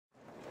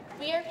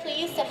We are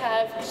pleased to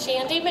have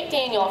Shandi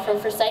McDaniel from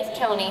Forsyth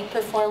County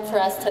perform for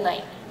us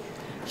tonight.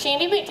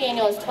 Shandi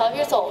McDaniel is 12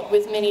 years old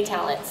with many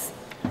talents.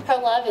 Her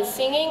love is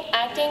singing,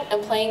 acting,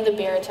 and playing the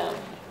baritone.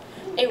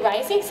 A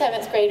rising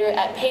 7th grader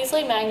at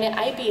Paisley Magnet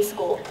IB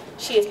School,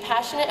 she is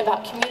passionate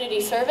about community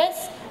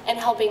service and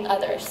helping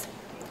others.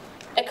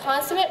 A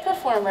consummate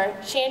performer,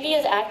 Shandi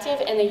is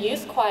active in the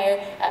youth choir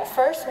at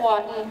First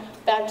Wotton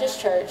Baptist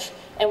Church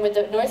and with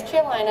the North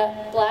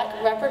Carolina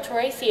Black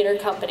Repertory Theater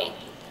Company.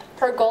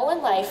 Her goal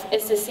in life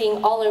is to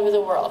sing all over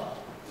the world.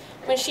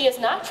 When she is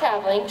not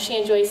traveling, she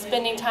enjoys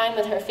spending time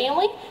with her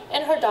family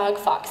and her dog,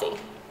 Foxy.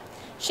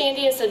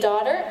 Shandi is the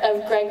daughter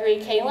of Gregory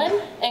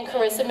Kalin and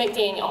Carissa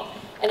McDaniel,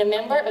 and a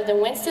member of the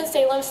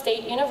Winston-Salem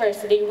State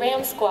University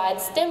Ram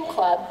Squad STEM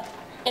Club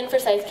in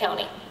Forsyth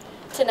County.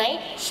 Tonight,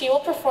 she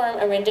will perform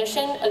a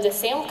rendition of the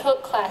Sam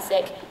Cooke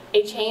classic,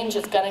 A Change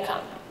Is Gonna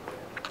Come.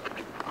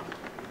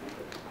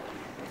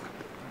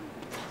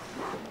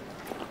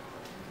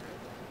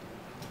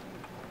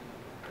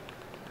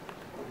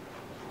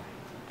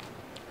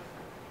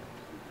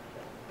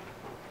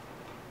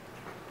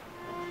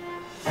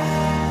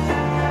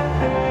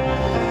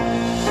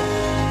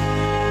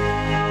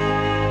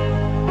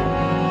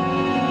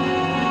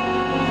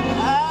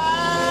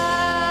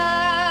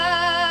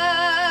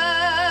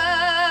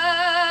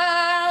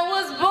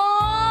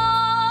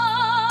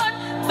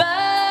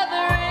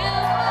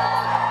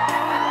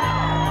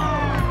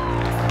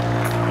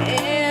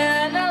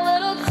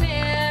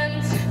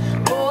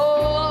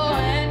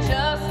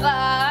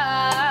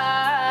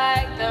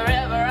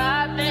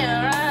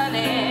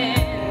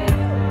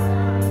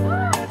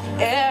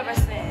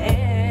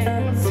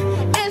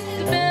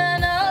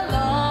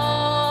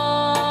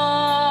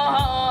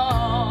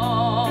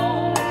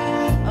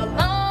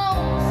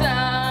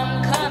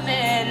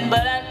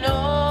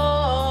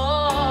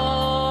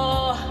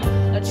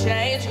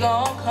 Change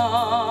gon'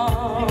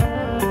 come.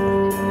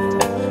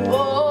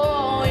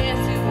 Oh,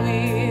 yes it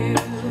will.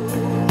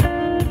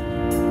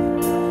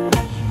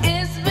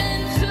 It's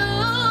been too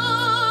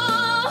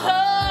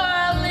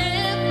hard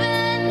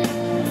living,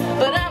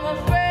 but I'm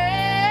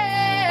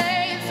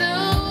afraid to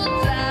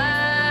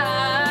die,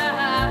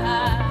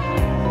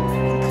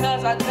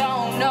 'cause I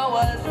don't know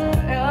what's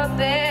out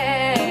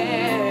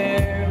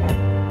there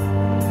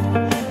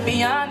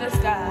beyond the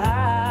sky.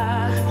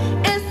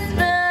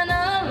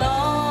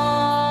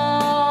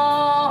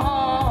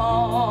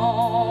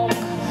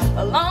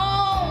 A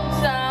long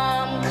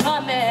time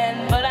coming,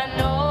 but I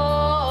know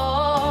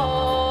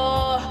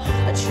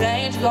a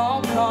change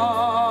gon'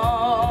 come.